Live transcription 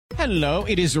Hello,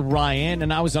 it is Ryan,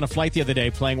 and I was on a flight the other day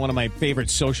playing one of my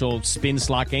favorite social spin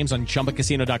slot games on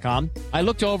ChumbaCasino.com. I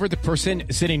looked over at the person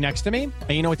sitting next to me, and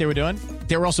you know what they were doing?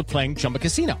 They were also playing Chumba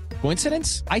Casino.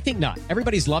 Coincidence? I think not.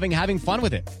 Everybody's loving having fun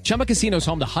with it. Chumba Casino is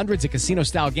home to hundreds of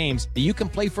casino-style games that you can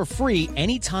play for free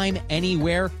anytime,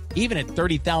 anywhere, even at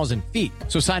 30,000 feet.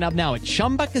 So sign up now at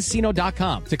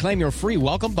ChumbaCasino.com to claim your free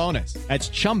welcome bonus. That's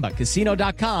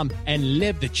ChumbaCasino.com and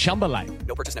live the Chumba life.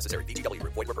 No purchase necessary. VGW.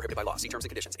 Void where prohibited by law. See terms and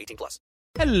conditions. 18+.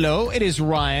 Hello, it is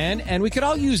Ryan, and we could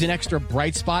all use an extra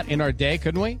bright spot in our day,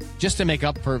 couldn't we? Just to make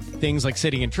up for things like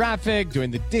sitting in traffic,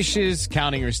 doing the dishes,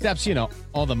 counting your steps, you know,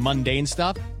 all the mundane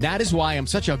stuff. That is why I'm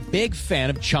such a big fan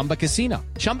of Chumba Casino.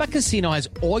 Chumba Casino has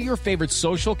all your favorite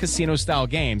social casino-style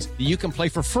games that you can play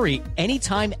for free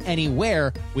anytime,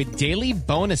 anywhere with daily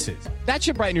bonuses. That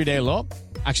should brighten your day a little.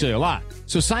 Actually, a lot.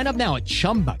 So sign up now at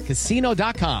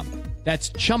ChumbaCasino.com.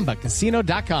 That's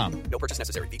ChumbaCasino.com. No purchase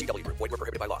necessary. VGW. Void where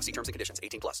prohibited by law. See terms and conditions.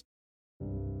 18+.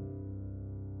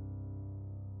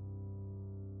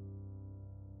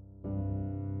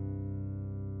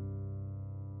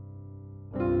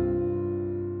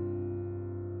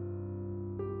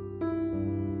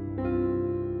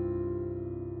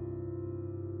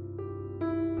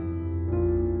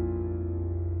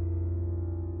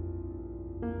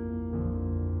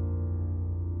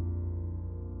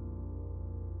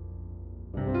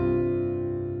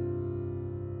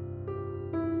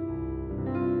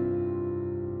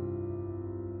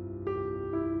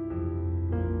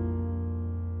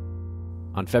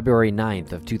 On February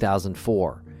 9th of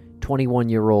 2004,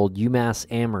 21-year-old UMass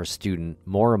Amherst student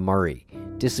Maura Murray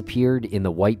disappeared in the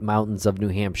White Mountains of New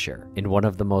Hampshire in one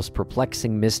of the most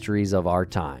perplexing mysteries of our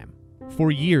time.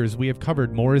 For years, we have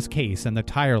covered Maura's case and the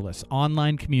tireless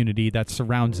online community that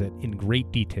surrounds it in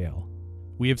great detail.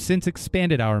 We have since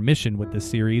expanded our mission with this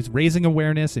series, raising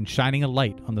awareness and shining a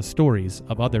light on the stories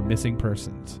of other missing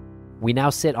persons. We now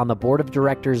sit on the board of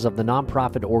directors of the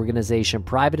nonprofit organization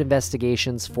Private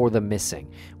Investigations for the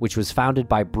Missing, which was founded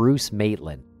by Bruce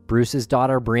Maitland. Bruce's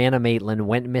daughter, Brianna Maitland,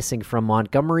 went missing from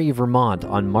Montgomery, Vermont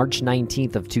on March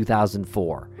 19th of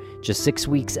 2004, just 6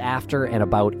 weeks after and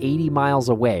about 80 miles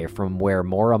away from where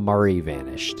Maura Murray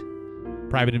vanished.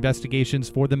 Private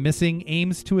Investigations for the Missing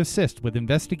aims to assist with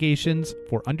investigations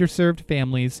for underserved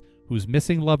families whose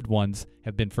missing loved ones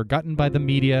have been forgotten by the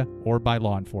media or by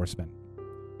law enforcement.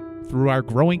 Through our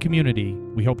growing community,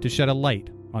 we hope to shed a light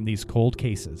on these cold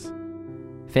cases.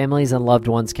 Families and loved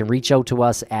ones can reach out to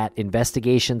us at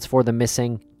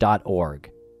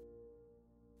investigationsforthemissing.org.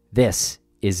 This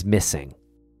is Missing.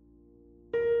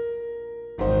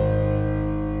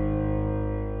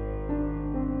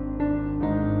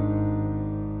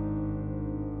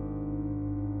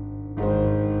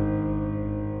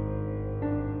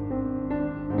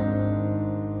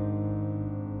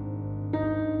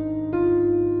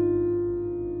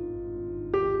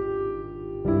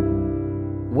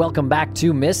 Welcome back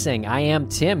to Missing. I am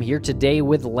Tim, here today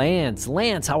with Lance.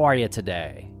 Lance, how are you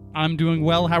today? I'm doing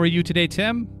well. How are you today,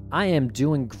 Tim? I am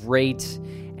doing great.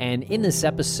 And in this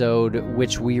episode,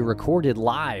 which we recorded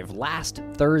live last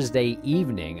Thursday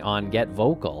evening on Get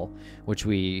Vocal, which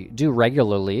we do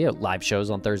regularly, live shows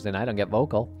on Thursday night on Get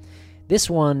Vocal, this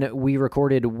one we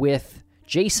recorded with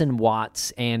Jason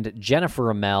Watts and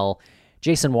Jennifer Amell.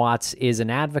 Jason Watts is an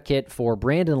advocate for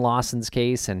Brandon Lawson's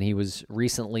case, and he was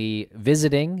recently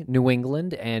visiting New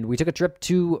England, and we took a trip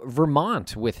to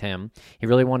Vermont with him. He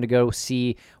really wanted to go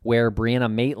see where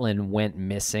Brianna Maitland went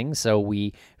missing, so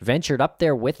we ventured up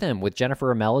there with him, with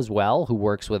Jennifer Amell as well, who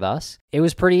works with us. It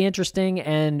was pretty interesting,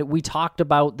 and we talked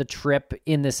about the trip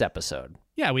in this episode.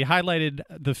 Yeah, we highlighted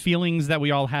the feelings that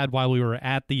we all had while we were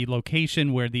at the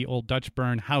location where the old Dutch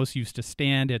Burn house used to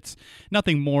stand. It's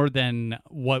nothing more than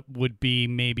what would be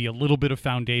maybe a little bit of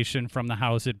foundation from the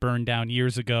house. It burned down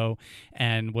years ago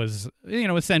and was,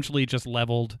 essentially just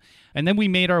leveled. And then we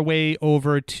made our way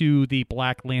over to the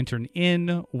Black Lantern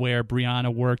Inn where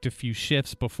Brianna worked a few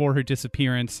shifts before her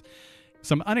disappearance.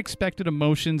 Some unexpected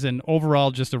emotions, and overall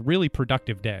just a really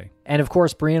productive day. And of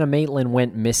course, Brianna Maitland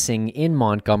went missing in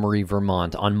Montgomery,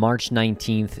 Vermont on March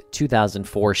 19th,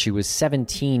 2004. She was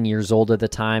 17 years old at the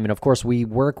time. And of course, we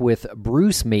work with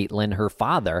Bruce Maitland, her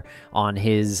father, on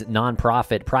his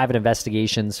nonprofit Private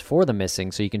Investigations for the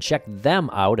Missing. So you can check them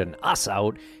out and us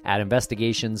out at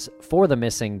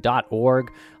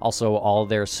investigationsforthemissing.org. Also, all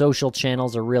their social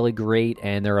channels are really great,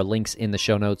 and there are links in the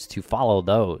show notes to follow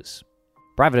those.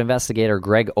 Private investigator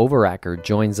Greg Overacker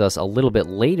joins us a little bit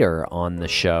later on the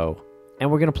show, and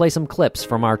we're going to play some clips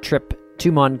from our trip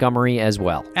to Montgomery as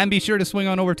well. And be sure to swing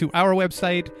on over to our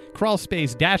website,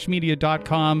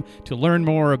 crawlspace-media.com, to learn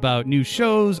more about new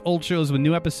shows, old shows with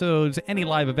new episodes, any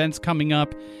live events coming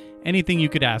up, anything you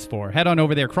could ask for. Head on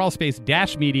over there,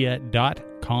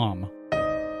 crawlspace-media.com.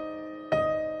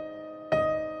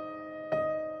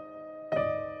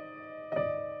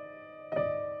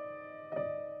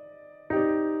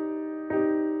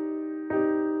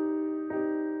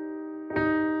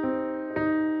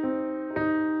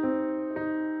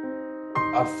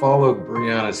 I've followed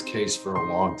Brianna's case for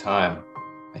a long time.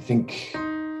 I think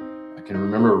I can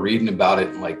remember reading about it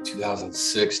in like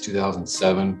 2006,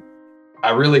 2007.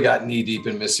 I really got knee deep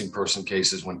in missing person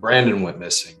cases when Brandon went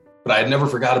missing, but I had never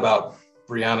forgot about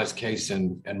Brianna's case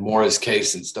and Maura's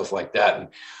case and stuff like that. And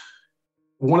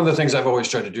one of the things I've always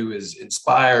tried to do is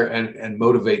inspire and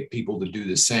motivate people to do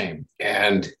the same.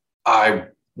 And I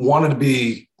wanted to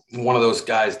be one of those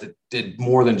guys that did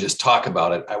more than just talk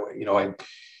about it. I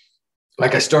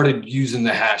started using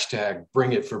the hashtag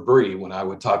Bring It for Bree when I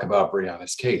would talk about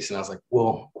Brianna's case. And I was like,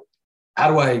 well, how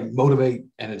do I motivate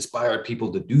and inspire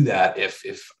people to do that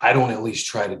if I don't at least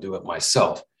try to do it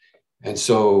myself? And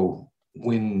so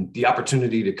when the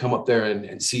opportunity to come up there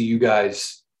and see you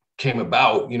guys came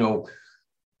about,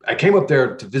 I came up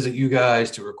there to visit you guys,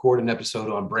 to record an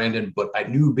episode on Brandon, but I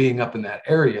knew being up in that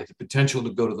area, the potential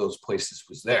to go to those places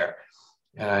was there.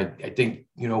 And I think,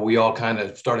 we all kind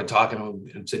of started talking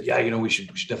and said, yeah, we should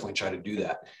definitely try to do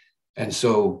that. And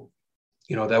so,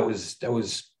 that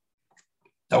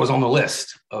was on the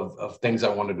list of things I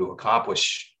wanted to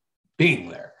accomplish being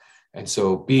there. And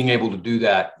so being able to do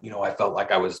that, I felt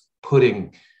like I was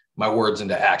putting my words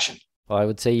into action. Well, I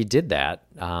would say you did that.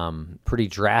 Pretty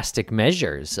drastic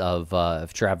measures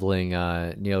of traveling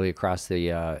nearly across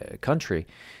the country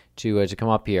to come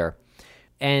up here.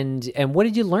 And what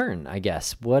did you learn, I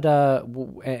guess? What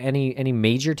any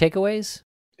major takeaways?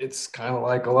 It's kind of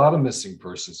like a lot of missing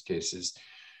persons cases.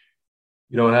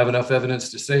 You don't have enough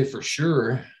evidence to say for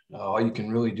sure. All you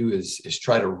can really do is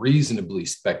try to reasonably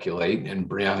speculate, and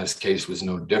Brianna's case was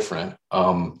no different.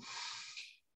 I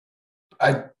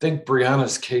think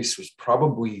Brianna's case was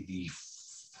probably the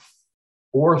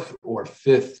fourth or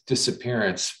fifth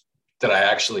disappearance that I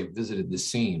actually visited the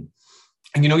scene.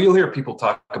 And, you'll hear people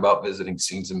talk about visiting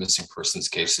scenes of missing persons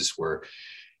cases where,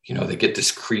 they get this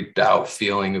creeped out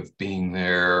feeling of being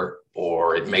there,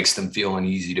 or it makes them feel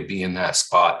uneasy to be in that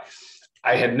spot.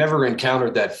 I had never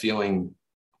encountered that feeling,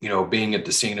 being at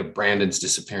the scene of Brandon's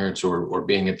disappearance or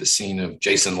being at the scene of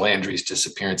Jason Landry's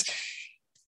disappearance.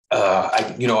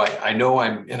 I know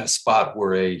I'm in a spot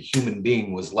where a human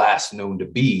being was last known to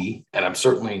be, and I'm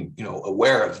certainly,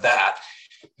 aware of that.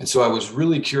 And so I was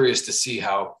really curious to see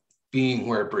how being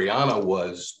where Brianna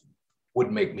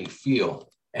would make me feel.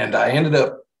 And I ended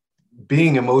up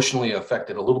being emotionally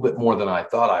affected a little bit more than I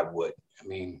thought I would. I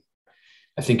mean,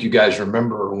 I think you guys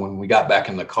remember when we got back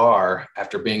in the car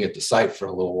after being at the site for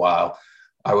a little while,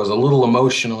 I was a little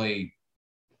emotionally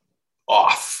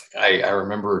off. I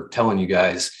remember telling you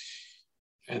guys,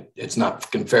 it's not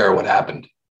fucking fair what happened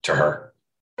to her.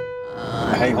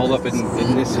 Hey, hold up,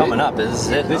 isn't this Coming it? up, is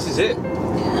it? This is it.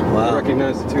 Wow. I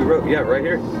recognize the two roads. Yeah, right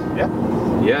here. Yeah.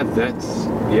 Yeah,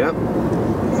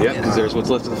 because there's what's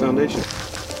left of the foundation.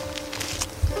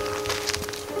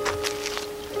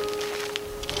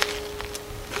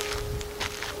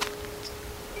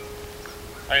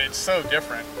 It's so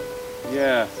different.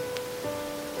 Yeah.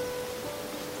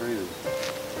 Crazy.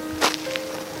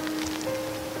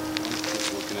 I'm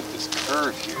just looking at this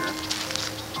curve here.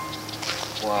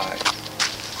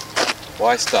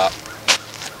 Why stop?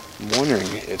 I'm wondering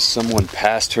if someone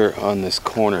passed her on this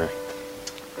corner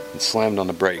and slammed on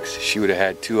the brakes. She would have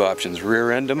had two options: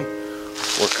 rear end them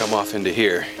or come off into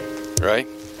here, right?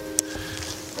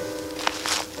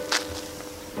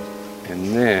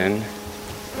 And then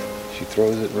she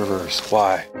throws it in reverse.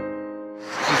 Why?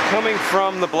 She's coming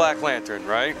from the Black Lantern,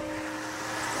 right?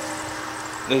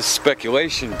 This is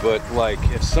speculation, but like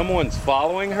if someone's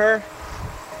following her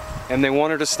and they want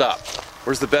her to stop,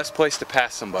 where's the best place to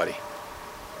pass somebody?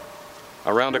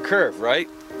 Around a curve, right?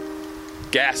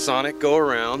 Gas on it, go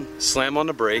around, slam on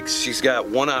the brakes. She's got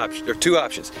one option, or two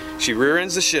options. She rear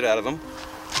ends the shit out of them,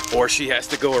 or she has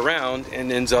to go around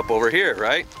and ends up over here,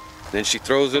 right? Then she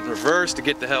throws it in reverse to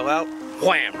get the hell out,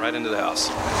 wham, right into the house.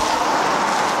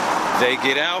 They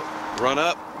get out, run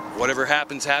up, whatever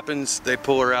happens, they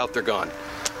pull her out, they're gone.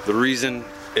 The reason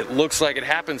it looks like it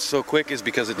happens so quick is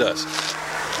because it does.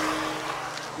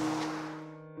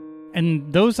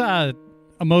 And those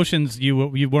emotions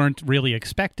you weren't really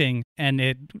expecting, and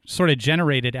it sort of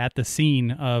generated at the scene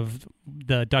of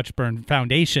the Dutchburn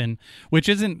Foundation, which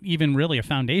isn't even really a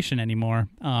foundation anymore.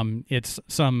 It's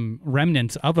some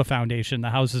remnants of a foundation. The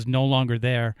house is no longer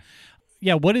there.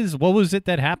 Yeah, what was it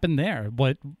that happened there?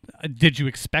 What did you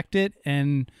expect it,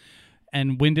 and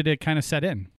when did it kind of set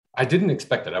in? I didn't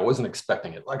expect it. I wasn't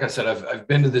expecting it. Like I said, I've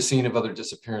been to the scene of other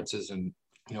disappearances and,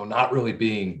 not really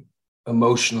being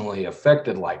emotionally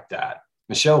affected like that.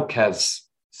 Michelle Katz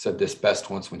said this best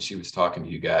once when she was talking to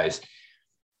you guys.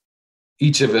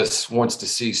 Each of us wants to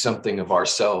see something of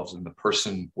ourselves in the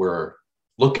person we're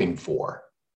looking for.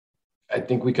 I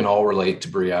think we can all relate to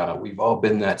Brianna. We've all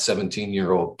been that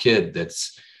 17-year-old kid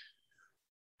that's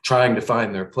trying to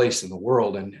find their place in the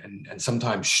world and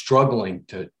sometimes struggling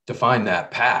to find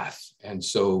that path. And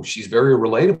so she's very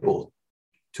relatable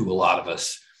to a lot of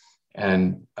us.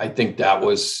 And I think I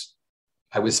was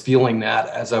feeling that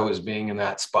as I was being in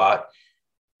that spot,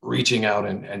 reaching out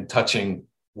and touching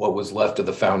what was left of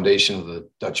the foundation of the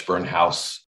Dutch Burn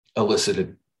house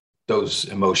elicited those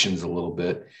emotions a little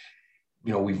bit.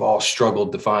 We've all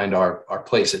struggled to find our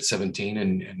place at 17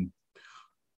 and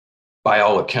by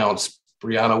all accounts,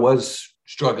 Brianna was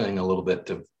struggling a little bit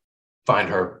to find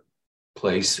her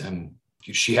place, and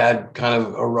she had kind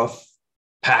of a rough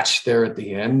patch there at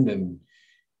the end. And,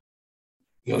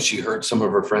 she hurt some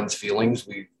of her friends' feelings.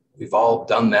 We've all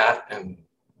done that. And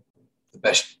the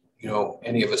best,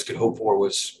 any of us could hope for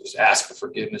was ask for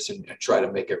forgiveness and try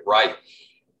to make it right.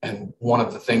 And one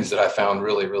of the things that I found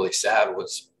really, really sad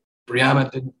was Brianna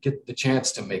didn't get the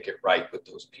chance to make it right with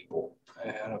those people.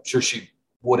 And I'm sure she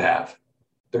would have.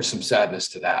 There's some sadness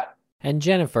to that. And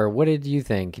Jennifer, what did you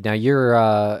think? Now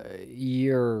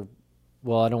you're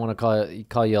well, I don't want to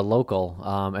call you a local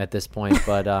at this point,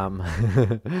 but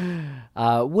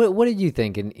what did you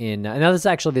think? In now, this is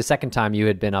actually the second time you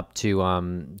had been up to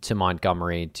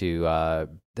Montgomery, to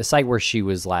the site where she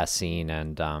was last seen,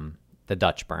 and the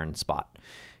Dutch Burn spot.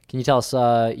 Can you tell us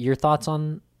your thoughts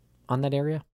on that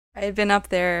area? I had been up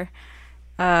there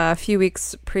a few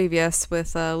weeks previous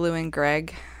with Lou and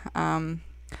Greg on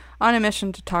a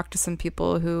mission to talk to some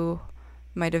people who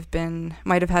might have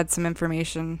had some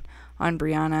information on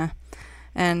Brianna.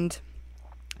 And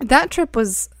that trip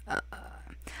was,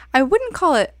 I wouldn't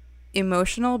call it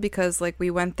emotional, because we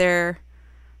went there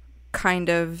kind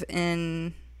of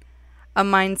in a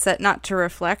mindset not to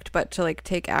reflect, but to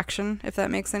take action, if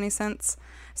that makes any sense.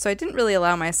 So I didn't really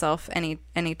allow myself any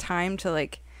time to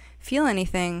feel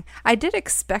anything. I did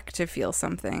expect to feel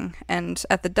something, and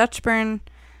at the Dutch Burn,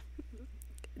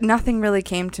 nothing really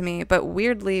came to me. But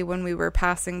weirdly, when we were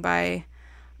passing by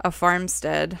a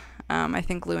farmstead, I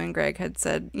think Lou and Greg had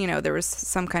said, there was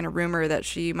some kind of rumor that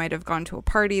she might have gone to a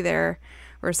party there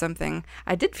or something.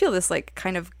 I did feel this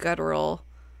kind of guttural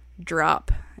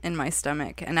drop in my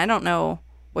stomach, and I don't know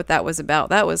what that was about.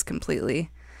 That was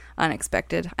completely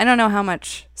unexpected. I don't know how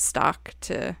much stock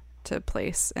to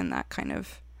place in that kind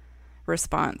of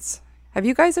response. Have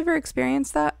you guys ever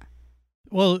experienced that?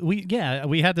 Well, we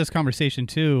had this conversation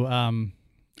too, a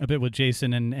bit with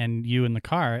Jason and you in the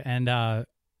car, and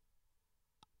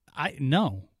I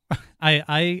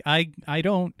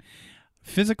don't.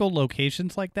 Physical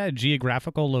locations like that,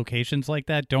 geographical locations like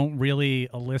that, don't really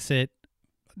elicit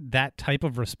that type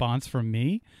of response from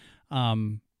me.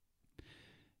 And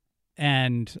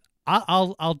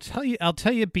I'll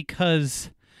tell you because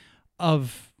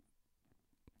of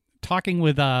talking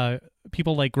with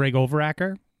people like Greg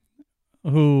Overacker,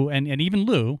 who and even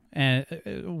Lou, and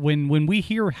when we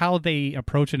hear how they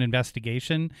approach an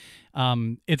investigation,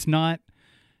 it's not.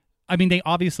 I mean, they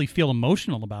obviously feel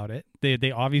emotional about it.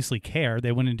 They obviously care.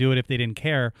 They wouldn't do it if they didn't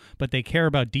care, but they care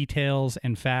about details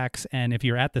and facts. And if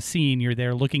you're at the scene, you're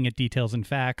there looking at details and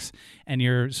facts, and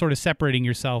you're sort of separating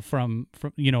yourself from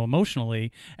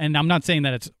emotionally. And I'm not saying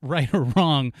that it's right or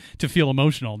wrong to feel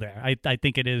emotional there. I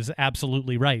think it is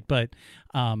absolutely right. But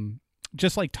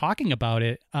just talking about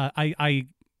it, I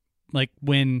like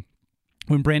when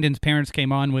Brandon's parents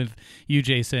came on with you,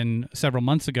 Jason, several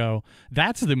months ago,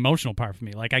 that's the emotional part for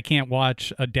me. I can't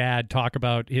watch a dad talk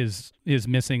about his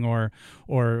missing or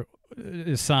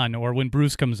his son, or when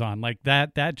Bruce comes on,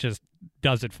 that just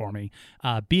does it for me.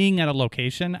 Being at a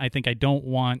location, I think I don't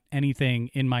want anything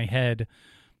in my head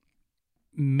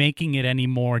making it any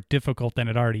more difficult than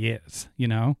it already is,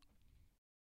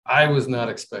 I was not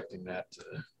expecting that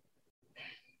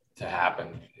to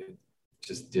happen. It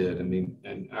just did. I mean,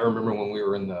 and I remember when we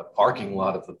were in the parking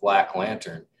lot of the Black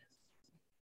Lantern,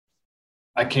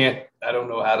 I don't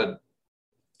know how to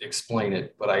explain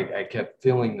it, but I kept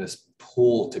feeling this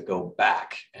pull to go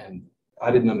back, and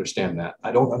I didn't understand that.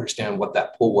 I don't understand what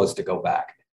that pull was to go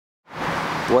back.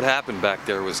 What happened back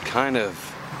there was kind of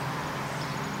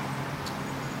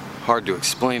hard to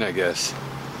explain, I guess.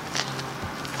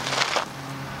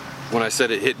 When I said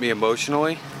it hit me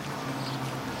emotionally,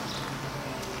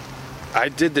 I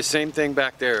did the same thing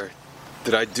back there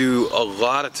that I do a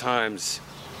lot of times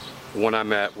when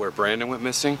I'm at where Brandon went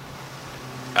missing.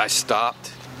 I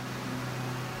stopped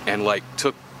and like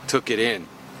took it in.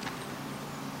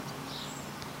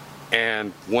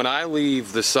 And when I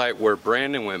leave the site where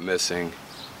Brandon went missing,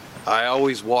 I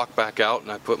always walk back out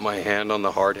and I put my hand on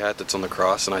the hard hat that's on the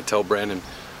cross and I tell Brandon,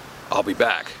 I'll be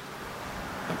back.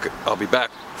 I'll be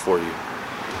back for you.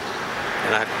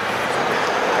 And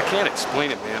I can't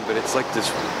explain it, man, but it's like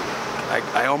this,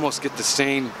 I almost get the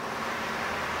same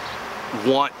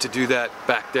want to do that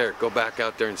back there. Go back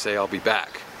out there and say, I'll be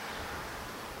back.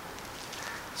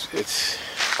 It's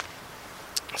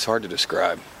hard to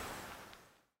describe.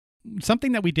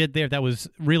 Something that we did there that was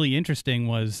really interesting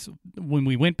was when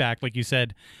we went back, like you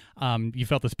said, you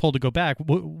felt this pull to go back.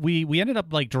 We ended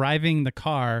up like driving the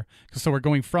car. So we're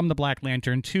going from the Black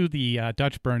Lantern to the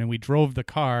Dutch Burn, and we drove the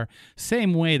car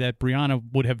same way that Brianna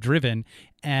would have driven.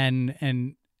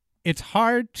 And it's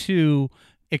hard to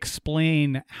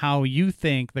explain how you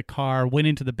think the car went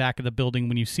into the back of the building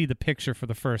when you see the picture for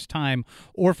the first time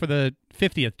or for the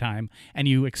 50th time, and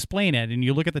you explain it and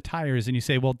you look at the tires and you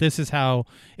say, well, this is how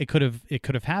it could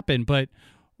have happened. But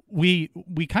we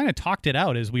kind of talked it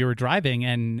out as we were driving,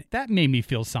 and that made me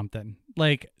feel something,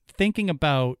 like thinking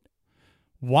about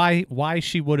why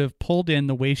she would have pulled in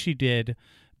the way she did,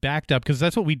 backed up, because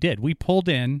that's what we did. We pulled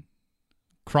in,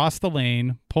 crossed the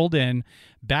lane, pulled in,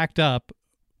 backed up,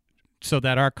 so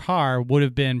that our car would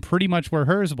have been pretty much where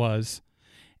hers was.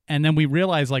 And then we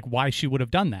realized like why she would have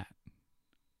done that.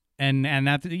 And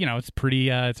that, you know, it's a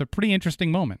pretty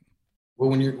interesting moment.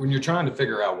 Well, when you're trying to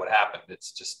figure out what happened,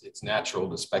 it's natural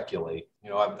to speculate.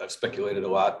 You know, I've speculated a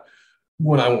lot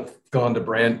when I've gone to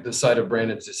the site of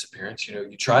Brandon's disappearance. You know,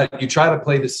 you try to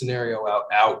play the scenario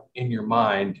out in your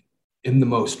mind in the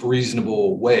most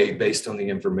reasonable way based on the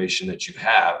information that you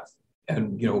have.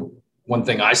 And, you know, one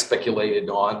thing I speculated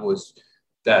on was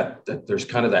that there's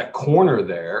kind of that corner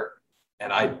there.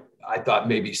 And I thought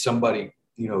maybe somebody,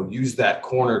 you know, used that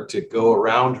corner to go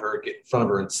around her, get in front of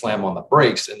her and slam on the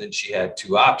brakes. And then she had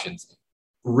two options: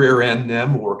 rear end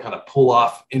them or kind of pull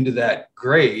off into that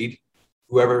grade.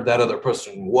 Whoever that other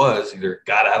person was either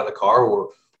got out of the car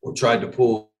or tried to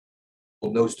pull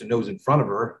nose to nose in front of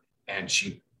her. And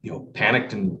she, you know,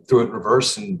 panicked and threw it in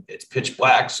reverse, and it's pitch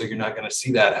black. So you're not going to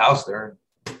see that house there.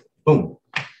 Boom.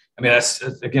 I mean,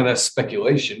 that's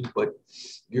speculation, but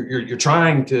you're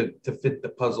trying to fit the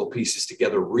puzzle pieces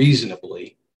together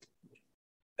reasonably.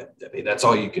 I mean, that's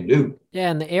all you can do. Yeah,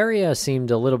 and the area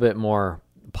seemed a little bit more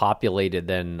populated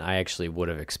than I actually would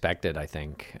have expected, I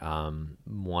think.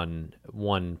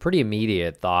 One pretty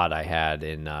immediate thought I had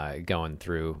in going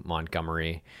through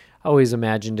Montgomery, I always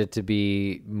imagined it to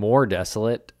be more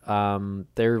desolate.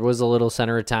 There was a little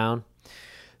center of town.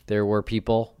 There were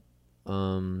people.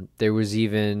 There was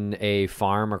even a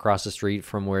farm across the street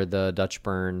from where the Dutch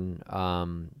Burn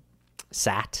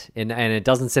sat, and it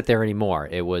doesn't sit there anymore.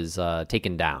 It was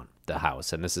taken down, the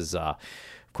house. And this is, of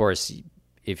course,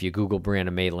 if you Google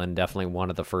Brianna Maitland, definitely one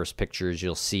of the first pictures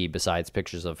you'll see, besides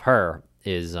pictures of her,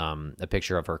 is a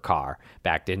picture of her car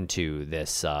backed into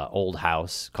this old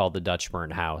house called the Dutch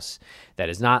Burn house that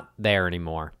is not there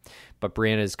anymore. But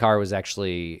Brianna's car was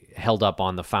actually held up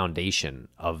on the foundation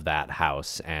of that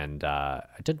house, and I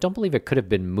don't believe it could have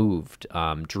been moved,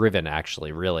 driven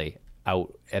actually really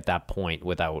out at that point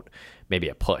without maybe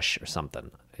a push or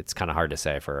something. It's kind of hard to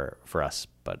say for us,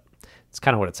 but it's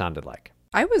kind of what it sounded like.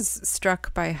 I was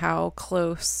struck by how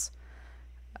close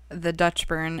the Dutch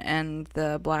Burn and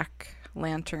the Black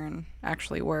Lantern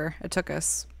actually were. It took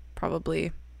us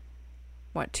probably,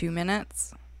 2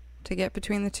 minutes to get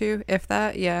between the two, if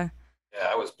that? Yeah. Yeah,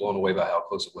 I was blown away by how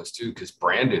close it was too, because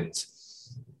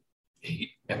Brandon's, his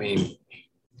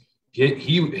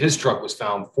truck was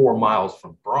found 4 miles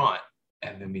from Bront.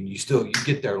 And I mean, you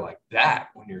get there like that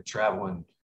when you're traveling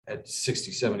at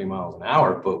 60, 70 miles an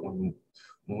hour. But when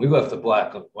we left the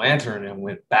Black Lantern and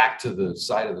went back to the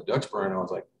site of the Dutch Burn, I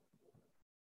was like,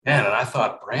 man, and I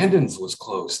thought Brandon's was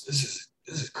close. This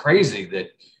is crazy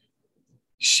that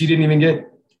she didn't even get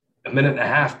a minute and a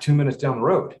half, 2 minutes down the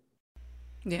road.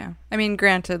 Yeah. I mean,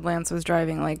 granted, Lance was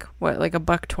driving like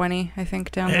 $120, I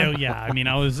think, down there. Oh yeah. I mean,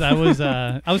 I was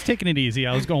taking it easy.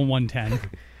 I was going 110.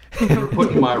 You were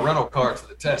putting my rental car to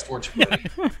the test, weren't you, buddy?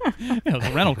 Yeah,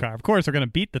 the rental car. Of course, we're going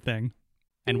to beat the thing.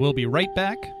 And we'll be right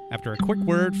back after a quick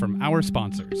word from our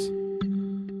sponsors.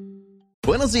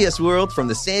 Buenos dias, world, from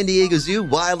the San Diego Zoo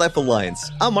Wildlife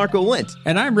Alliance. I'm Marco Wendt.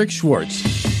 And I'm Rick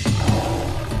Schwartz.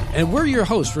 And we're your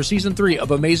hosts for Season 3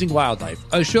 of Amazing Wildlife,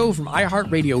 a show from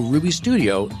iHeartRadio Ruby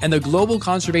Studio and the global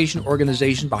conservation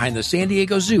organization behind the San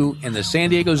Diego Zoo and the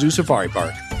San Diego Zoo Safari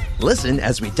Park. Listen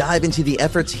as we dive into the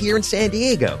efforts here in San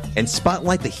Diego and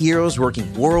spotlight the heroes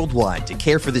working worldwide to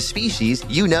care for the species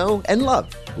you know and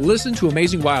love. Listen to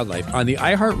Amazing Wildlife on the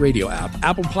iHeartRadio app,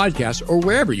 Apple Podcasts, or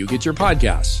wherever you get your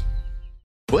podcasts.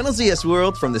 Buenos Dias,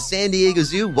 world, from the San Diego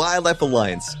Zoo Wildlife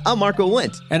Alliance. I'm Marco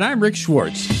Wendt. And I'm Rick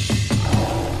Schwartz.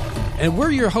 And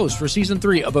we're your hosts for Season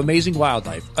 3 of Amazing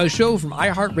Wildlife, a show from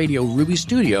iHeartRadio Ruby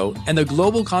Studio and the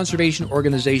global conservation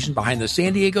organization behind the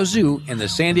San Diego Zoo and the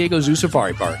San Diego Zoo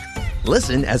Safari Park.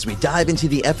 Listen as we dive into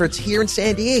the efforts here in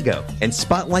San Diego and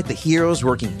spotlight the heroes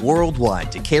working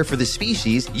worldwide to care for the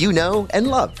species you know and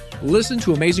love. Listen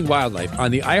to Amazing Wildlife on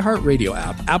the iHeartRadio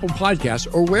app, Apple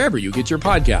Podcasts, or wherever you get your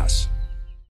podcasts.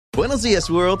 Buenos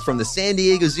Dias, world, from the San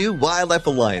Diego Zoo Wildlife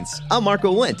Alliance. I'm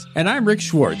Marco Wendt. And I'm Rick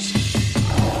Schwartz.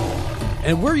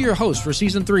 And we're your hosts for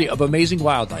Season 3 of Amazing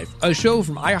Wildlife, a show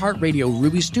from iHeartRadio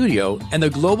Ruby Studio and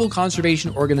the global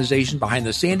conservation organization behind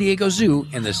the San Diego Zoo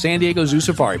and the San Diego Zoo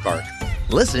Safari Park.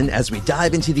 Listen as we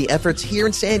dive into the efforts here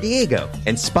in San Diego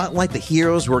and spotlight the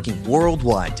heroes working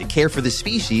worldwide to care for the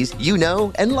species you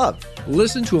know and love.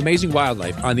 Listen to Amazing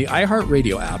Wildlife on the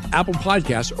iHeartRadio app, Apple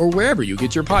Podcasts, or wherever you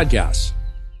get your podcasts.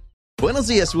 Buenos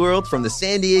Dias, world, from the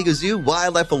San Diego Zoo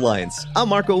Wildlife Alliance. I'm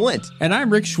Marco Wendt. And I'm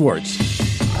Rick Schwartz.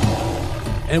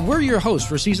 And we're your hosts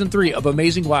for Season 3 of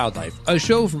Amazing Wildlife, a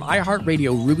show from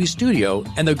iHeartRadio Ruby Studio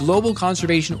and the global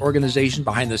conservation organization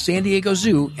behind the San Diego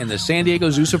Zoo and the San Diego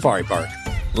Zoo Safari Park.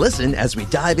 Listen as we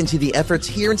dive into the efforts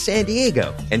here in San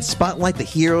Diego and spotlight the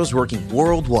heroes working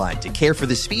worldwide to care for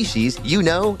the species you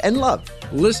know and love.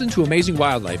 Listen to Amazing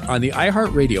Wildlife on the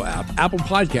iHeartRadio app, Apple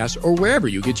Podcasts, or wherever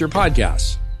you get your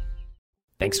podcasts.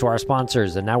 Thanks to our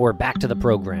sponsors, and now we're back to the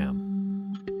program.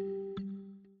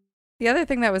 The other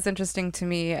thing that was interesting to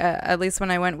me, at least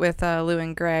when I went with Lou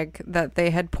and Greg, that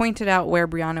they had pointed out where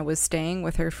Brianna was staying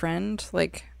with her friend,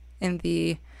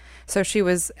 so she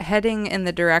was heading in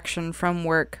the direction from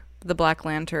work, the Black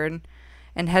Lantern,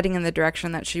 and heading in the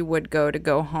direction that she would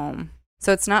go home.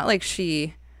 So it's not like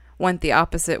she went the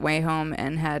opposite way home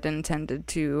and had intended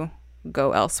to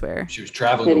go elsewhere. She was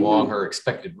traveling along her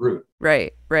expected route.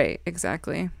 Right,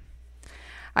 exactly.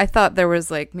 I thought there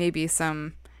was maybe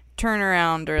some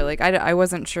turnaround, or I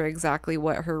wasn't sure exactly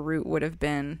what her route would have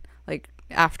been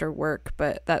after work,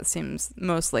 but that seems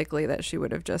most likely that she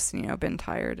would have just been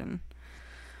tired and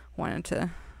wanted to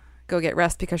go get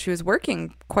rest because she was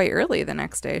working quite early the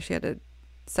next day. She had a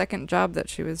second job that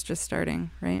she was just starting,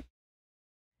 right?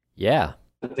 Yeah.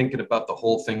 Thinking about the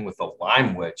whole thing with the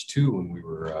lime wedge too when we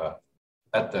were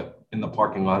in the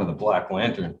parking lot of the Black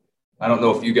Lantern. I don't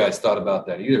know if you guys thought about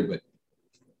that either, but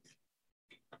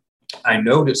I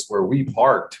noticed where we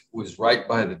parked was right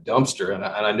by the dumpster. And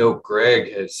I know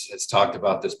Greg has talked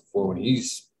about this before when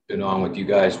he's been on with you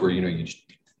guys, where, you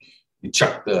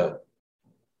chuck the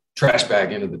trash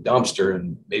bag into the dumpster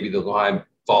and maybe the lime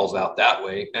falls out that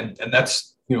way. And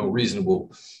that's,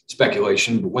 reasonable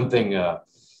speculation. But one thing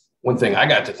I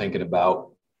got to thinking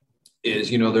about is,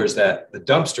 there's the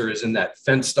dumpster is in that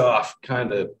fenced off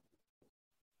kind of,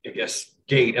 I guess,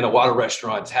 gate, and a lot of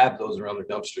restaurants have those around their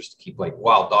dumpsters to keep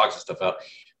wild dogs and stuff out.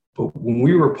 But when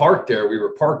we were parked there, we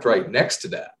were parked right next to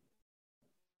that.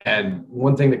 And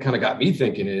one thing that kind of got me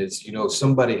thinking is,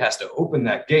 somebody has to open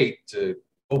that gate to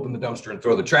open the dumpster and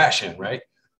throw the trash in, right?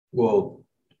 Well,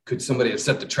 could somebody have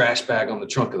set the trash bag on the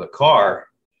trunk of the car,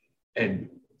 and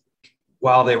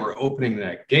while they were opening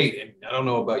that gate, and I don't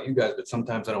know about you guys, but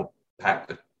sometimes I don't pack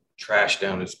the trash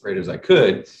down as great as I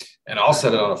could, and I'll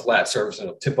set it on a flat surface and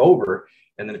it'll tip over.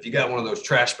 And then if you got one of those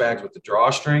trash bags with the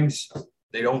drawstrings,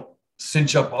 they don't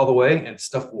cinch up all the way and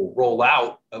stuff will roll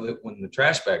out of it when the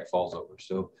trash bag falls over.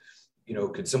 So,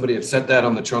 could somebody have set that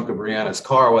on the trunk of Brianna's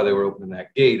car while they were opening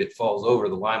that gate? It falls over,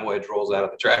 the lime wedge rolls out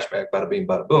of the trash bag, bada bing,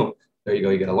 bada boom. There you go.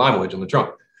 You got a lime wedge on the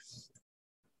trunk.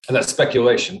 And that's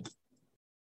speculation.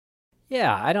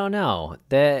 Yeah, I don't know.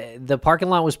 The parking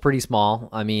lot was pretty small.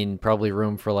 I mean, probably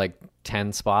room for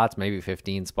 10 spots, maybe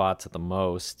 15 spots at the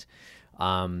most.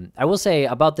 I will say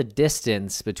about the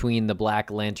distance between the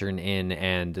Black Lantern Inn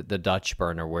and the Dutch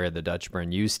Burn, or where the Dutch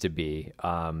Burn used to be,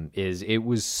 is it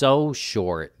was so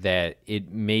short that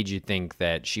it made you think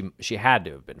that she had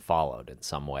to have been followed in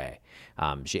some way.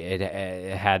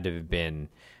 It had to have been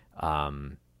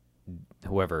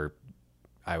whoever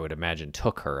I would imagine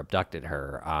took her, abducted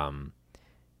her,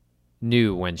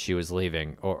 knew when she was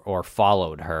leaving, or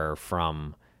followed her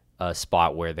from a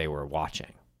spot where they were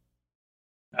watching.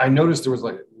 I noticed there was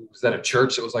was that a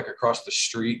church that was across the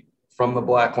street from the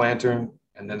Black Lantern?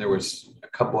 And then there was a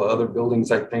couple of other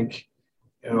buildings, I think.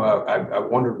 I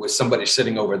wondered, was somebody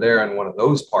sitting over there in one of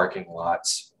those parking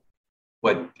lots?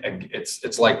 But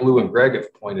it's like Lou and Greg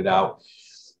have pointed out,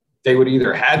 they would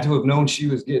either had to have known she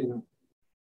was getting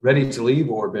ready to leave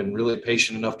or been really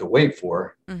patient enough to wait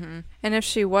for her. Mm-hmm. And if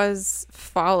she was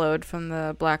followed from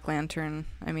the Black Lantern,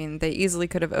 I mean, they easily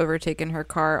could have overtaken her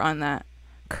car on that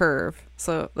curve.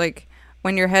 So, like,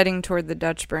 when you're heading toward the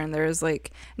Dutch Burn, there's,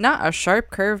 like, not a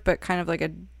sharp curve, but kind of like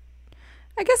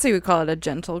I guess you would call it a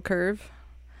gentle curve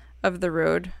of the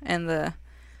road. And the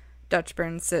Dutch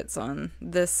Burn sits on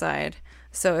this side.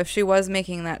 So if she was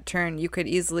making that turn, you could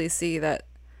easily see that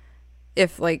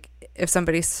if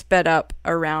somebody sped up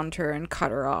around her and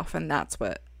cut her off, and that's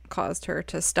what caused her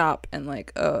to stop and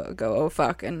go, oh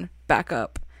fuck, and back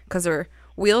up, because her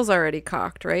wheel's already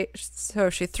cocked, right? So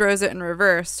she throws it in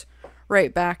reverse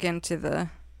right back into the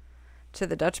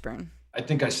Dutch Burn. I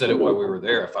think I said it while we were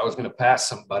there. If I was going to pass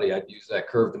somebody, I'd use that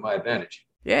curve to my advantage.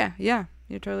 Yeah,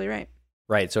 you're totally right.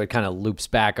 Right, so it kind of loops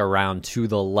back around to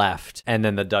the left, and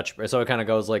then the Dutch, so it kind of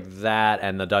goes like that,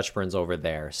 and the Dutch Burn's over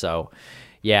there. So,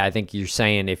 yeah, I think you're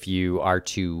saying if you are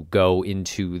to go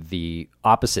into the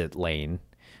opposite lane,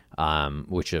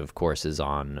 which of course is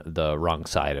on the wrong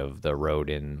side of the road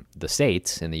in the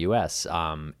States, in the U.S.,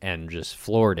 and just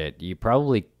floored it, you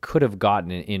probably could have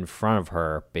gotten in front of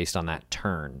her based on that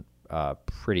turn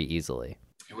pretty easily.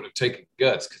 It would have taken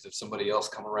guts, because if somebody else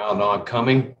come around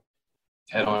oncoming,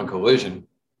 head-on collision.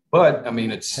 But, I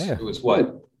mean, it was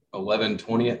what,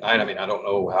 11:20 at night? I mean, I don't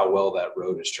know how well that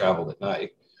road is traveled at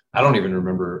night. I don't even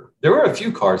remember. There were a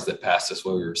few cars that passed us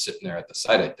while we were sitting there at the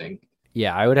site, I think.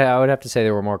 Yeah, I would have to say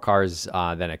there were more cars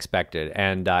than expected.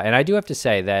 And I do have to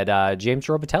say that James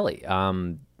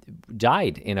Robitelli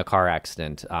died in a car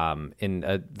accident in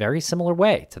a very similar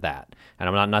way to that. And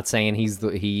I'm not saying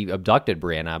he abducted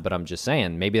Brianna, but I'm just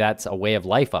saying maybe that's a way of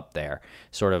life up there,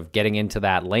 sort of getting into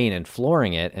that lane and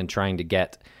flooring it and trying to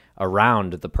get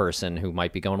around the person who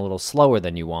might be going a little slower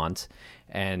than you want.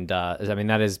 And I mean,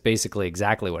 that is basically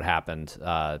exactly what happened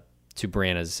to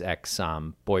Brianna's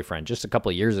ex-boyfriend just a couple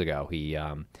of years ago.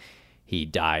 He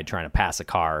died trying to pass a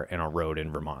car in a road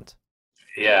in Vermont.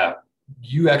 Yeah,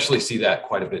 you actually see that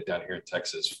quite a bit down here in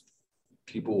Texas.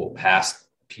 People will pass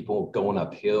people going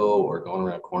uphill or going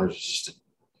around corners.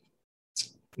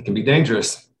 It can be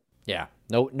dangerous. Yeah,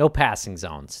 no passing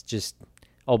zones. Just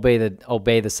obey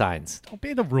the signs.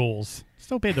 Obey the rules.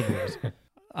 Just obey the rules.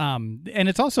 And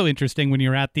it's also interesting when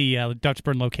you're at the Dutch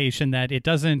Burn location that it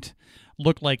doesn't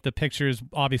look like the pictures,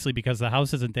 obviously because the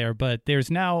house isn't there, but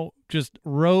there's now just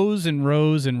rows and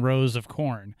rows and rows of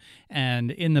corn.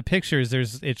 And in the pictures,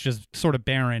 it's just sort of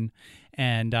barren,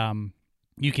 and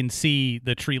you can see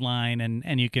the tree line,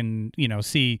 and you can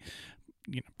see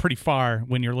pretty far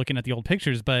when you're looking at the old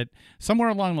pictures. But somewhere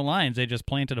along the lines, they just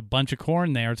planted a bunch of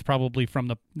corn there. It's probably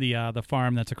from the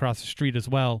farm that's across the street as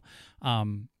well.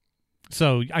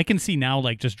 So I can see now,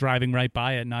 like, just driving right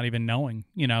by it, not even knowing,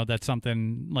 that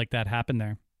something like that happened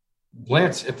there.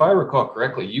 Lance, if I recall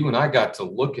correctly, you and I got to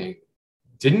looking.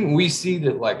 Didn't we see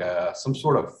that, like, some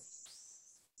sort of,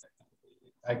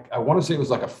 I want to say it was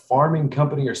like a farming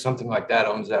company or something like that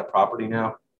owns that property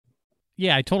now?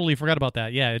 Yeah, I totally forgot about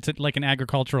that. Yeah, it's like an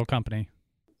agricultural company.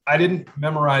 I didn't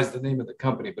memorize the name of the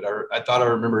company, but I thought I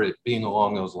remember it being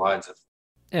along those lines of.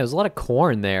 Yeah, there's a lot of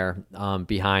corn there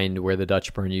behind where the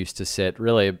Dutch Burn used to sit.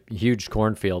 Really a huge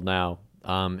cornfield now.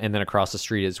 And then across the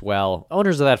street as well.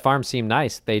 Owners of that farm seem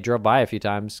nice. They drove by a few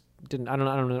times. I don't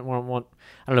know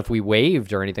if we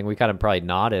waved or anything. We kind of probably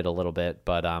nodded a little bit,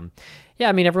 but yeah,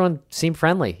 I mean, everyone seemed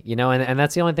friendly, and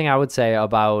that's the only thing I would say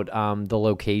about the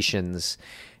locations.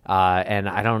 And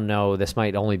I don't know, this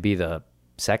might only be the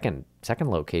second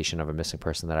location of a missing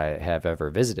person that I have ever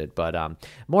visited, but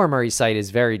Moriarty's site is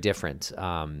very different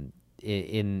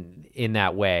in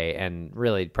that way, and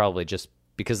really probably just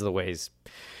because of the ways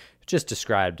just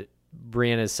described.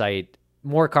 Brianna's site,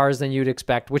 more cars than you'd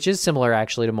expect, which is similar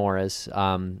actually to Maura's,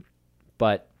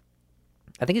 but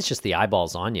I think it's just the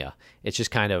eyeballs on you. It's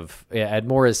just kind of, at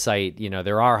Maura's site,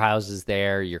 there are houses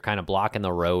there, you're kind of blocking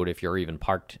the road if you're even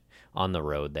parked on the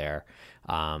road there.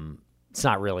 It's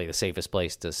not really the safest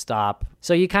place to stop.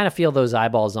 So you kind of feel those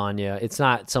eyeballs on you. It's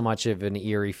not so much of an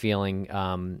eerie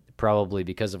feeling, probably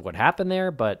because of what happened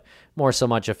there, but more so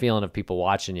much a feeling of people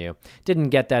watching you. Didn't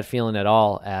get that feeling at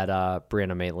all at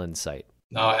Brianna Maitland's site.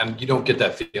 No, and you don't get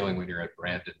that feeling when you're at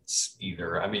Brandon's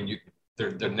either. I mean,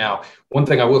 they're now, one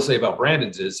thing I will say about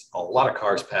Brandon's is a lot of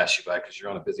cars pass you by because you're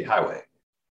on a busy highway.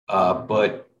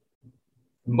 But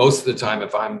most of the time,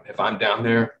 if I'm down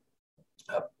there,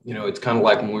 it's kind of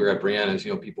like when we were at Brianna's,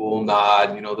 people will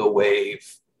nod, they'll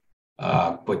wave.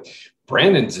 But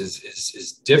Brandon's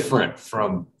is different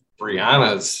from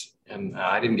Brianna's. And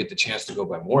I didn't get the chance to go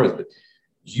by Maura's, but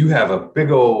you have a big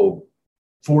old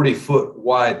 40-foot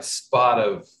wide spot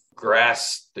of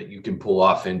grass that you can pull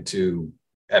off into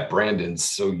at Brandon's.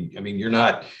 So, I mean, you're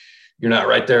not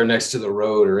right there next to the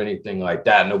road or anything like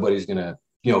that. Nobody's going to,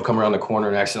 come around the corner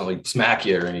and accidentally smack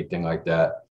you or anything like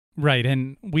that. Right,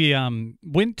 and we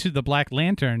went to the Black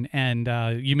Lantern, and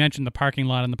you mentioned the parking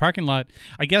lot. And the parking lot,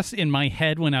 I guess in my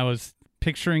head when I was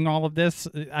picturing all of this,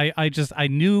 I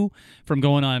knew from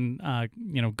going on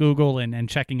Google and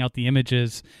checking out the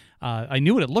images, I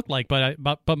knew what it looked like, but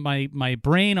my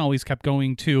brain always kept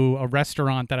going to a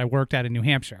restaurant that I worked at in New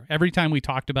Hampshire. Every time we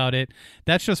talked about it,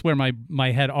 that's just where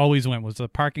my head always went, was the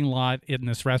parking lot in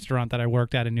this restaurant that I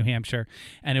worked at in New Hampshire.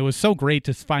 And it was so great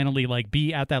to finally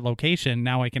be at that location.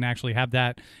 Now I can actually have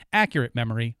that accurate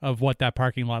memory of what that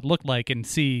parking lot looked like and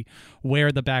see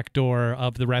where the back door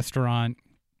of the restaurant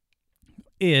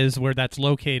is, where that's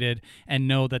located, and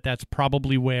know that that's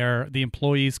probably where the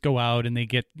employees go out and they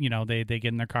get, they get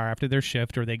in their car after their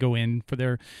shift, or they go in for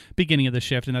their beginning of the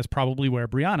shift. And that's probably where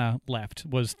Brianna left,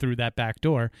 was through that back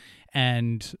door.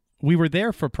 And we were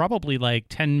there for probably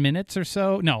 10 minutes or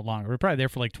so. No, longer. We were probably there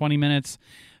for 20 minutes,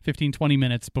 15, 20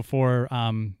 minutes before,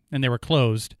 and they were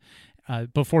closed,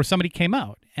 before somebody came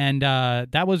out. And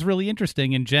that was really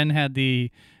interesting. And Jen had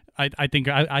I think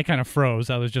I kind of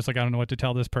froze. I was just I don't know what to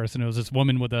tell this person. It was this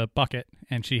woman with a bucket,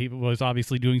 and she was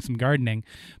obviously doing some gardening.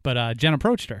 But Jen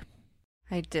approached her.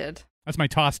 I did. That's my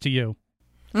toss to you.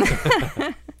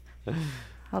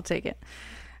 I'll take it.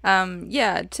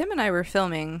 Yeah, Tim and I were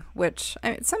filming, which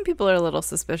some people are a little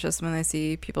suspicious when they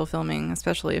see people filming,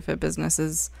 especially if a business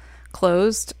is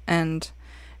closed. And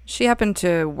she happened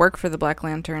to work for the Black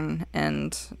Lantern,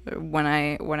 and when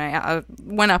I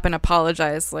went up and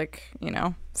apologized,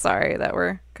 sorry that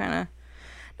we're kind of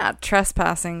not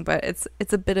trespassing, but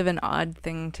it's a bit of an odd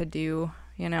thing to do,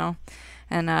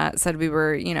 and said we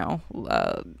were,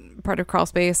 part of Crawl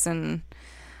Space and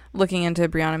looking into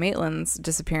Brianna Maitland's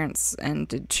disappearance, and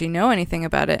did she know anything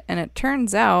about it? And it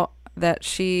turns out that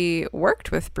she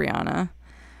worked with Brianna,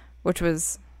 which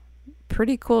was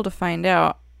pretty cool to find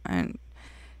out. And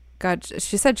God,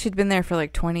 she said she'd been there for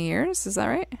 20 years. Is that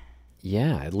right?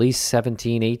 Yeah, at least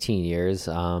 17, 18 years.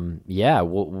 Yeah,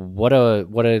 what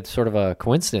a sort of a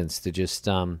coincidence to just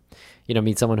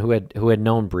meet someone who had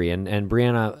known Bree, and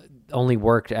Brianna only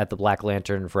worked at the Black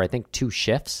Lantern for I think 2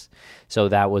 shifts. So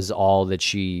that was all that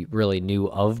she really knew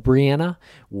of Brianna,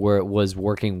 was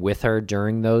working with her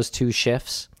during those 2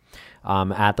 shifts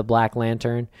at the Black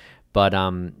Lantern. But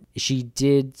she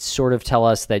did sort of tell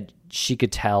us that she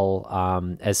could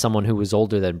tell, as someone who was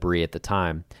older than Bree at the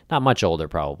time, not much older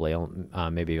probably,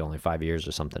 maybe only 5 years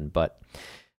or something, but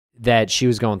that she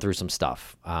was going through some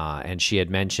stuff. And she had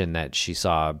mentioned that she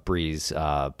saw Bree's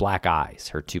black eyes,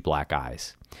 her 2 black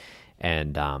eyes.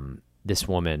 And this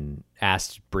woman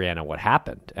asked Brianna what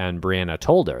happened, and Brianna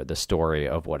told her the story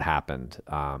of what happened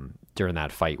during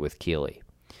that fight with Keeley.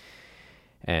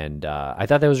 And I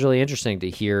thought that was really interesting to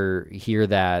hear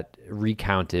that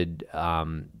recounted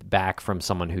back from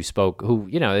someone who spoke, who,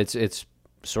 it's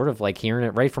sort of like hearing it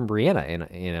right from Brianna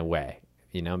in a way,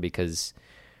 because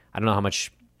I don't know how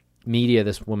much media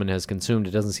this woman has consumed.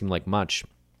 It doesn't seem like much.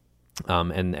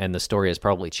 And the story has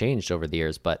probably changed over the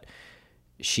years, but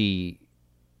she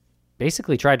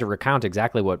basically tried to recount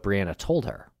exactly what Brianna told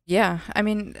her. Yeah, I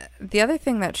mean, the other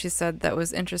thing that she said that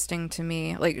was interesting to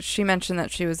me, she mentioned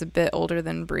that she was a bit older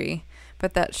than Bree,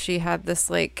 but that she had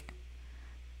this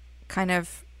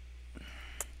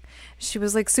she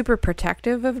was super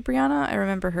protective of Brianna. I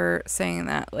remember her saying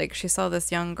that, she saw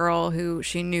this young girl who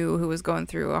she knew who was going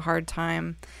through a hard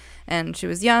time, and she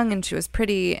was young and she was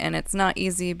pretty, and it's not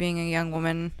easy being a young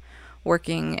woman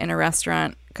working in a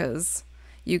restaurant because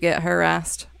you get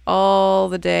harassed all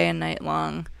the day and night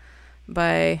long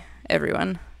by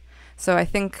everyone. So I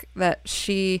think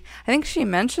she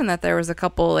mentioned that there was a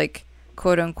couple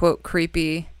quote unquote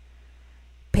creepy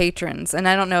patrons, and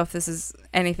I don't know if this is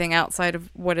anything outside of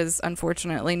what is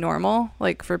unfortunately normal,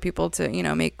 for people to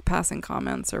make passing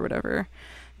comments or whatever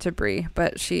to Bree,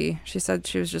 but she said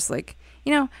she was just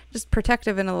just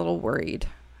protective and a little worried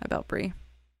about Bree.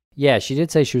 Yeah, she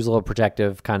did say she was a little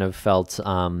protective, kind of felt,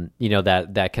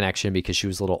 that connection because she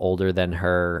was a little older than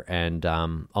her, and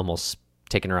almost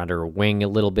taking her under her wing a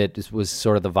little bit was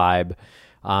sort of the vibe.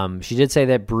 She did say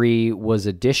that Bree was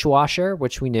a dishwasher,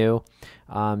 which we knew.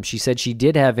 She said she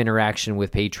did have interaction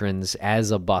with patrons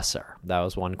as a busser. That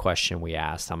was one question we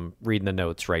asked. I'm reading the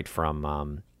notes right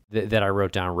from that I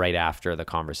wrote down right after the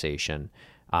conversation.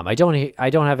 I don't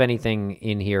have anything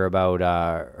in here about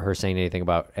her saying anything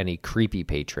about any creepy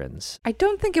patrons. I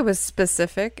don't think it was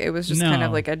specific. It was just kind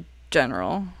of a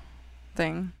general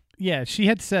thing. Yeah, she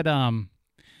had said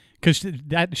because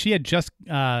she had just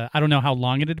I don't know how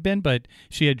long it had been, but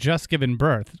she had just given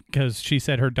birth, because she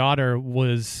said her daughter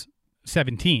was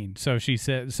 17. So she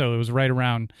said it was right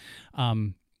around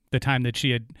the time that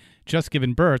she had just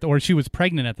given birth, or she was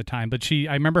pregnant at the time. But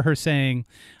I remember her saying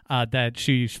that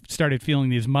she started feeling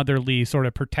these motherly sort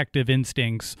of protective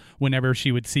instincts whenever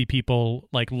she would see people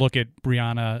like look at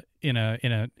Brianna in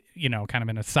a kind of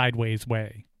in a sideways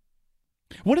way.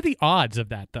 What are the odds of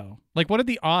that, though? Like, what are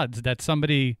the odds that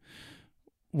somebody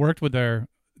worked with her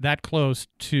that close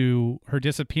to her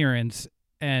disappearance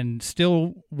and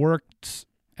still worked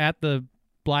at the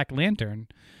Black Lantern,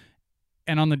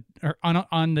 and on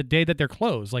the day that they're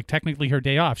closed, like technically her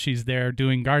day off, she's there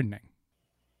doing gardening?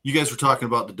 You guys were talking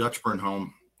about the Dutchburn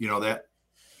home. That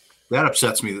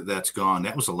upsets me that's gone.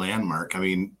 That was a landmark. I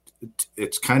mean,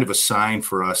 it's kind of a sign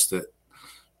for us that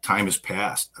time has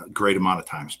passed. A great amount of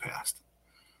time has passed.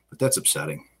 But that's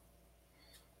upsetting.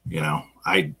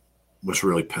 I was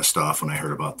really pissed off when I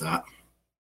heard about that.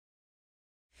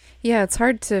 Yeah, it's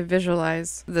hard to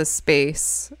visualize the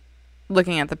space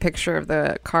looking at the picture of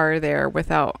the car there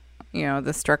without,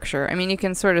 the structure. I mean, you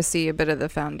can sort of see a bit of the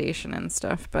foundation and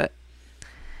stuff, but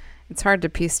it's hard to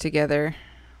piece together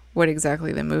what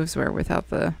exactly the moves were without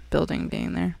the building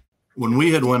being there. When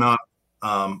we had went up,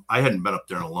 I hadn't been up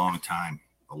there in a long time.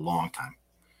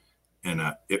 And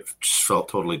it just felt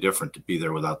totally different to be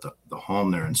there without the home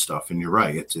there and stuff. And you're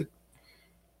right.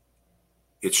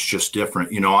 It's just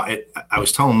different. I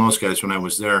was telling those guys when I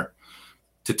was there,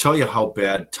 to tell you how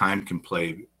bad time can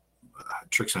play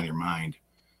tricks on your mind.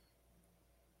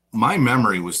 My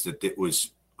memory was that it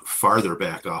was farther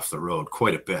back off the road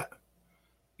quite a bit.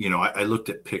 I looked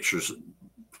at pictures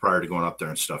prior to going up there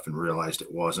and stuff and realized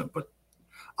it wasn't, but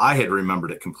I had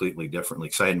remembered it completely differently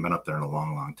because I hadn't been up there in a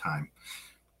long, long time.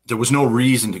 There was no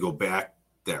reason to go back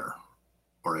there,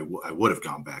 or I would have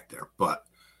gone back there. But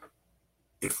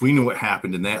if we knew what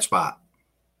happened in that spot,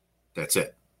 that's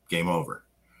it. Game over.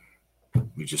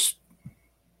 We just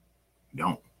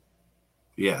don't.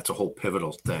 Yeah, it's a whole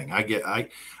pivotal thing. I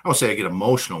won't say I get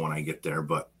emotional when I get there,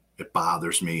 but it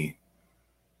bothers me.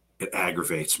 It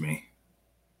aggravates me.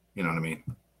 You know what I mean?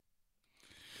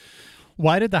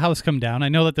 Why did the house come down? I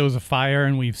know that there was a fire,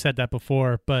 and we've said that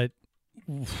before, but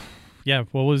yeah,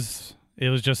 it was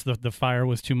just the fire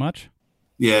was too much?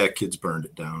 Yeah, kids burned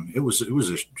it down. It was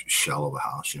a shell of a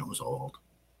house. It was old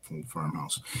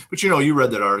farmhouse. But you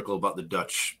read that article about the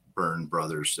Dutchburn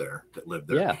brothers there that lived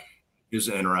there. Yeah, it was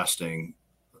interesting.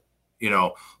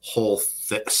 Whole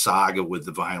saga with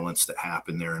the violence that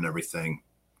happened there and everything.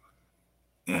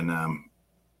 And I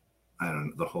don't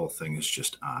know. The whole thing is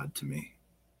just odd to me.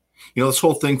 This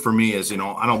whole thing for me is, I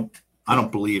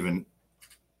don't believe in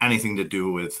anything to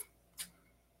do with.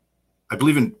 I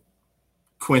believe in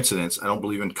coincidence. I don't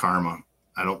believe in karma.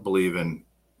 I don't believe in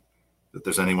that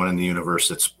there's anyone in the universe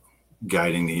that's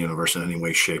guiding the universe in any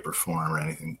way, shape, or form, or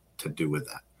anything to do with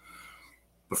that.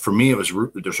 But for me,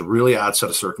 there's a really odd set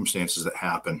of circumstances that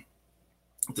happen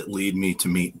that lead me to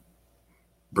meet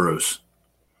Bruce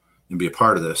and be a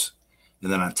part of this.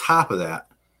 And then on top of that,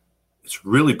 it's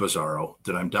really bizarro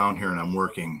that I'm down here and I'm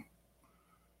working,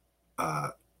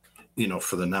 for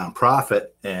the nonprofit,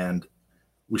 and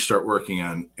we start working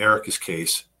on Erica's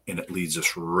case, and it leads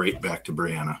us right back to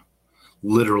Brianna,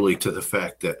 literally to the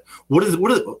fact that what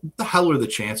the hell are the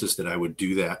chances that I would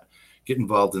do that, get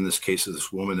involved in this case of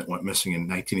this woman that went missing in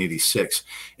 1986,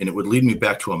 and it would lead me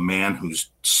back to a man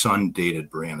whose son dated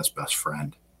Brianna's best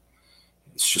friend.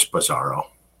 It's just bizarro,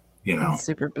 It's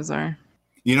super bizarre.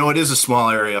 It is a small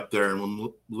area up there, and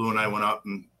when Lou and I went up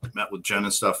and met with Jen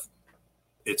and stuff,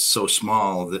 it's so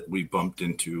small that we bumped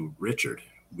into Richard.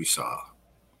 We saw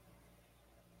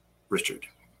Richard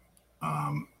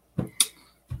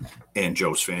and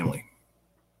Joe's family.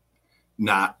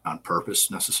 Not on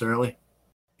purpose necessarily.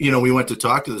 We went to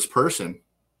talk to this person,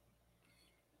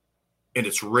 and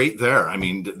it's right there. I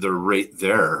mean, they're right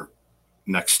there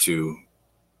next to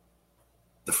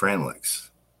the Franlichs.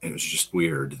 And it was just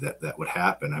weird that would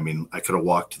happen. I mean, I could have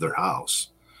walked to their house.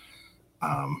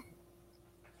 And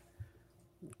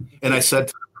I said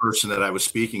to the person that I was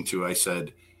speaking to, I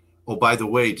said, "Oh, by the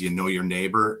way, do you know your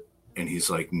neighbor?" And he's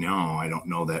like, "No, I don't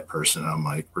know that person." I'm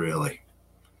like, "Really?"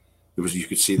 You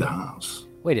could see the house.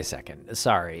 Wait a second.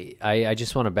 Sorry. I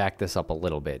just want to back this up a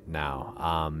little bit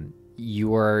now. You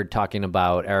were talking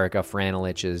about Erica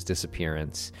Franlich's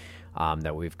disappearance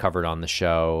that we've covered on the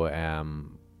show.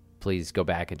 Please go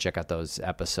back and check out those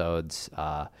episodes.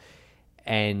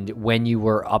 And when you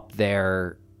were up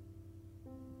there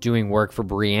doing work for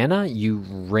Brianna, you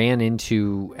ran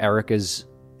into Erica's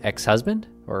ex-husband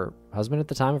or husband at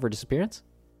the time of her disappearance?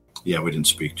 Yeah, we didn't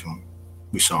speak to him.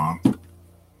 We saw him.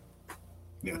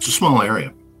 Yeah, it's a small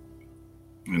area,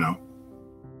 you know.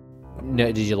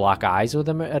 No, did you lock eyes with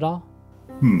him at all?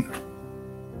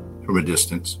 From a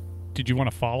distance. Did you want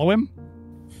to follow him?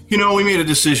 You know, we made a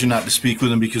decision not to speak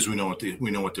with him because we know what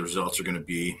the results are going to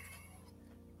be.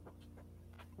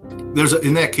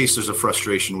 In that case, there's a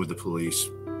frustration with the police,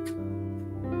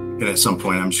 and at some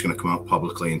point, I'm just going to come out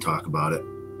publicly and talk about it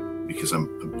because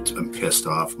I'm pissed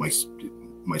off. My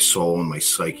soul and my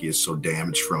psyche is so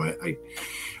damaged from it.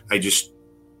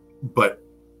 But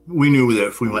we knew that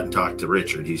if we went and talked to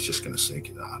Richard, he's just going to say,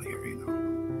 get out of here, you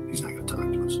know. He's not going to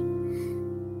talk to us.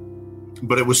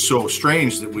 But it was so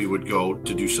strange that we would go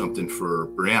to do something for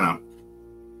Brianna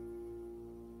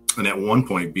and at one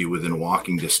point be within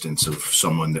walking distance of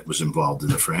someone that was involved in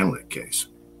the Franlich case.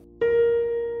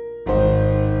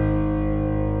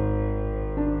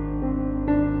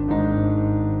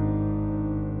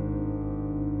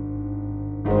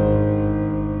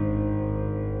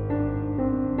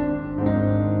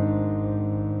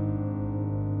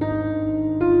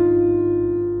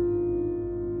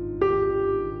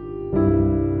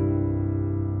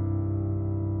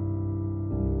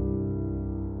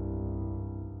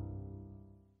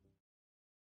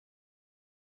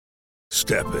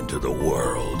 Step into the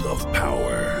world of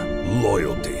power,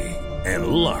 loyalty, and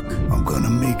luck. I'm gonna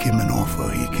make him an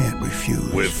offer he can't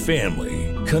refuse. With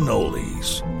family,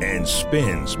 cannolis, and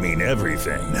spins mean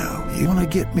everything. Now, you wanna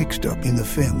get mixed up in the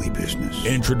family business.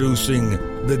 Introducing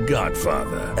The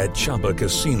Godfather at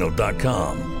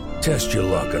ChumbaCasino.com. Test your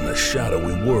luck in the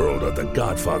shadowy world of The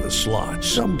Godfather slot.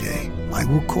 Someday, I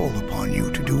will call upon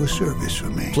you to do a service for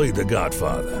me. Play The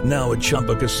Godfather now at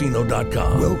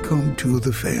ChumbaCasino.com. Welcome to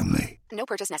the family. No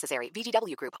purchase necessary.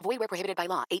 VGW Group. Void where prohibited by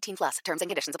law. 18+. Terms and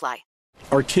conditions apply.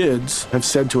 Our kids have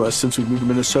said to us since we moved to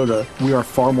Minnesota, we are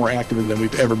far more active than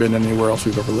we've ever been anywhere else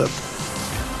we've ever lived.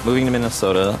 Moving to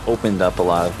Minnesota opened up a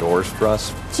lot of doors for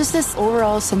us. Just this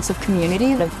overall sense of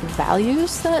community, the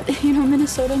values that,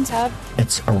 Minnesotans have.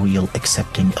 It's a real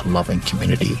accepting, loving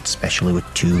community, especially with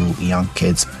 2 young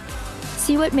kids.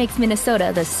 See what makes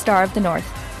Minnesota the star of the North.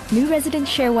 New residents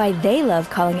share why they love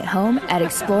calling it home at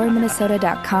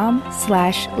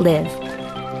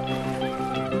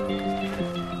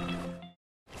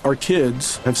exploreminnesota.com/live. Our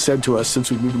kids have said to us since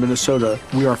we moved to Minnesota,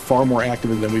 we are far more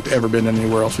active than we've ever been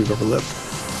anywhere else we've ever lived.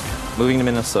 Moving to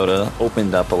Minnesota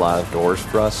opened up a lot of doors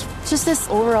for us. Just this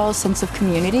overall sense of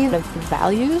community, the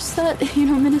values that,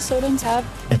 Minnesotans have.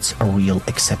 It's a real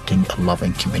accepting,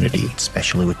 loving community,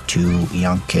 especially with 2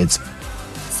 young kids.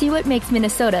 See what makes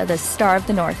Minnesota the star of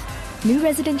the North. New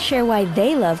residents share why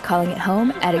they love calling it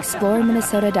home at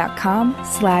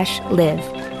exploreminnesota.com/live.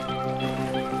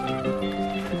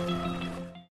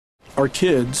 Our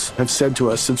kids have said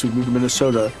to us since we moved to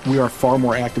Minnesota, we are far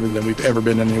more active than we've ever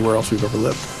been anywhere else we've ever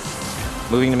lived.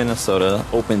 Moving to Minnesota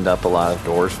opened up a lot of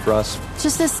doors for us.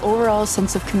 Just this overall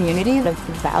sense of community, the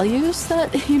values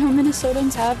that,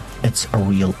 Minnesotans have. It's a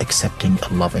real accepting,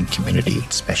 loving community,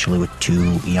 especially with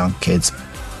 2 young kids.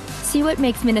 See what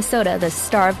makes Minnesota the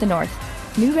star of the North.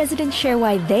 New residents share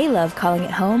why they love calling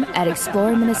it home at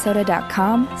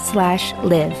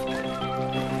exploreminnesota.com/live.